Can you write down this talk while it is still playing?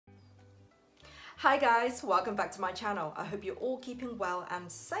Hi guys, welcome back to my channel. I hope you're all keeping well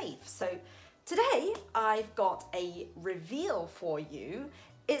and safe. So today I've got a reveal for you.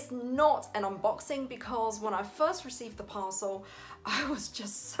 It's not an unboxing because when I first received the parcel, I was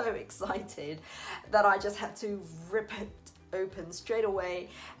just so excited that I just had to rip it open straight away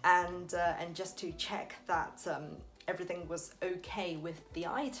and just to check that everything was okay with the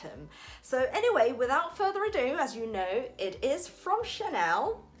item. So anyway, without further ado, as you know, it is from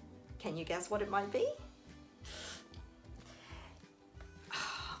Chanel. Can you guess what it might be?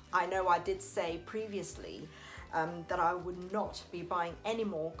 I know I did say previously that I would not be buying any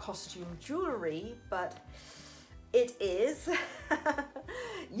more costume jewelry, but it is,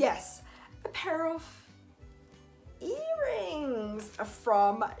 yes, a pair of earrings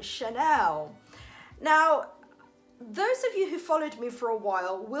from Chanel. Now, those of you who followed me for a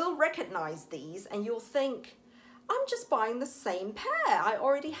while will recognize these and you'll think, I'm just buying the same pair. I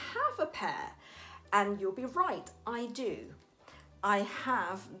already have a pair. And you'll be right, I do. I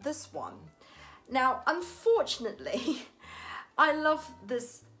have this one. Now, unfortunately, I love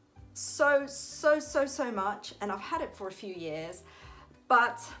this so much, and I've had it for a few years,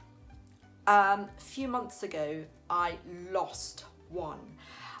 but a few months ago, I lost one.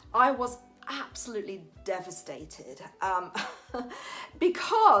 I was absolutely devastated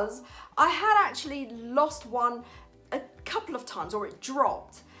because I had actually lost one a couple of times, or it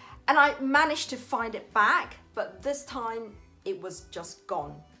dropped, and I managed to find it back, but this time it was just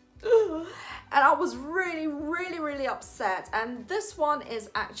gone. And I was really upset. And this one is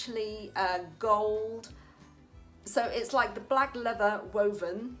actually gold, so it's like the black leather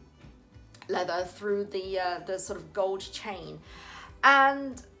woven leather through the sort of gold chain.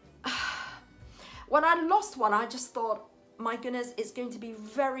 And when I lost one, I just thought, my goodness, it's going to be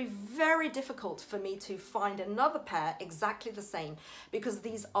very difficult for me to find another pair exactly the same, because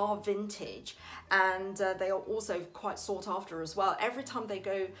these are vintage and they are also quite sought after as well. Every time they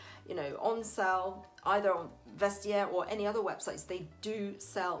go, you know, on sale, either on Vestiaire or any other websites, they do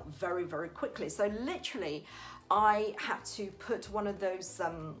sell very quickly. So literally, I had to put one of those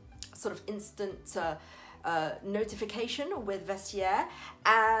sort of instant notification with Vestiaire,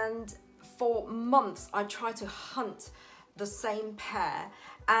 and for months I tried to hunt the same pair,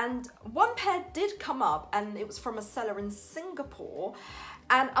 and one pair did come up, and it was from a seller in Singapore,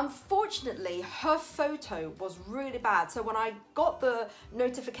 and unfortunately her photo was really bad. So when I got the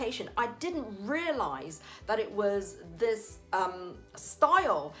notification, I didn't realize that it was this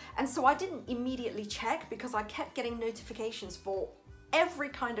style, and so I didn't immediately check because I kept getting notifications for every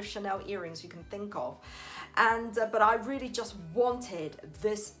kind of Chanel earrings you can think of, and but I really just wanted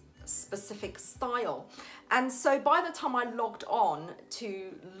this specific style. And so by the time I logged on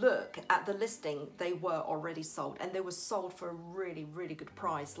to look at the listing, they were already sold, and they were sold for a really good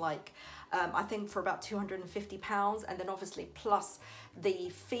price, like I think for about £250, and then obviously plus the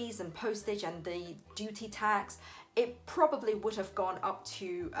fees and postage and the duty tax, it probably would have gone up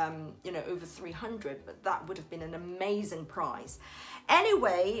to you know, over 300, but that would have been an amazing price.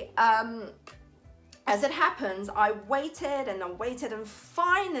 Anyway, as it happens, I waited and I waited, and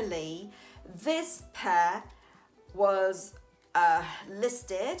finally this pair was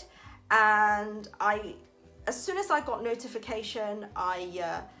listed, and as soon as I got notification,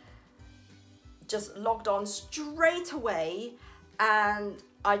 I just logged on straight away and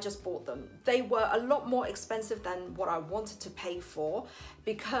I just bought them. They were a lot more expensive than what I wanted to pay for,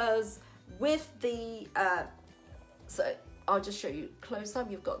 because with the so I'll just show you close up.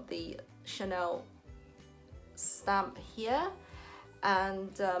 You've got the Chanel stamp here, and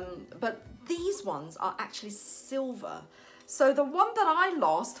but these ones are actually silver. So the one that I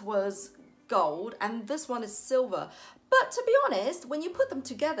lost was gold, and this one is silver. But to be honest, when you put them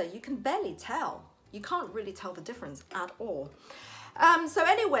together, you can barely tell. You can't really tell the difference at all. So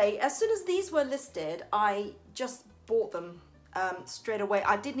anyway, as soon as these were listed, I just bought them straight away.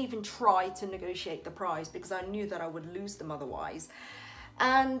 I didn't even try to negotiate the price because I knew that I would lose them otherwise.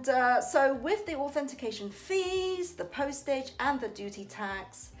 And so with the authentication fees, the postage and the duty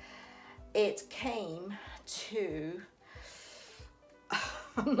tax, it came to,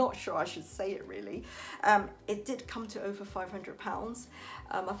 I'm not sure I should say it really, it did come to over £500.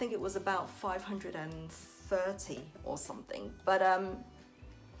 I think it was about 530 or something, but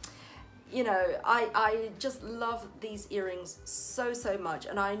you know, I just love these earrings so much,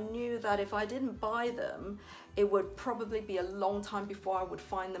 and I knew that if I didn't buy them, it would probably be a long time before I would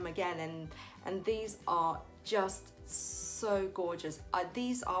find them again, and these are just so gorgeous.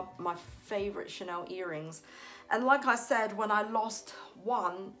 These are my favorite Chanel earrings, and like I said, when I lost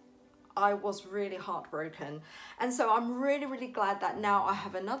one, I was really heartbroken. And so I'm really, really glad that now I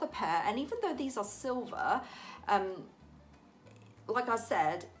have another pair. And even though these are silver, like I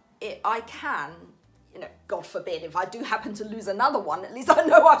said, I can, you know, God forbid, if I do happen to lose another one, at least I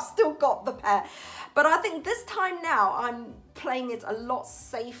know I've still got the pair. But I think this time now I'm playing it a lot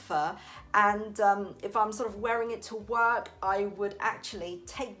safer. And if I'm sort of wearing it to work, I would actually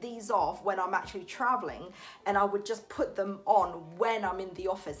take these off when I'm actually traveling, and I would just put them on when I'm in the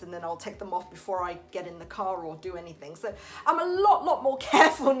office, and then I'll take them off before I get in the car or do anything. So I'm a lot more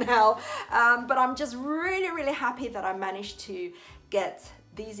careful now, but I'm just really, really happy that I managed to get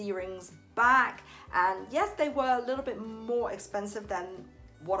these earrings back. And yes, they were a little bit more expensive than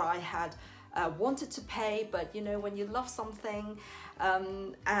what I had wanted to pay, but you know, when you love something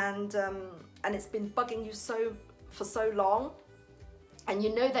and it's been bugging you for so long, and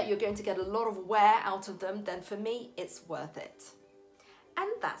you know that you're going to get a lot of wear out of them, then for me it's worth it. And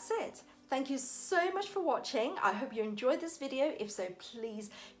that's it. Thank you so much for watching. I hope you enjoyed this video. If so, please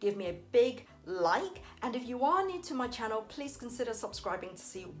give me a big like. And if you are new to my channel, please consider subscribing to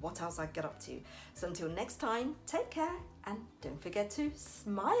see what else I get up to. So until next time, take care and don't forget to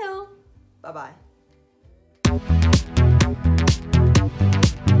smile. Bye-bye.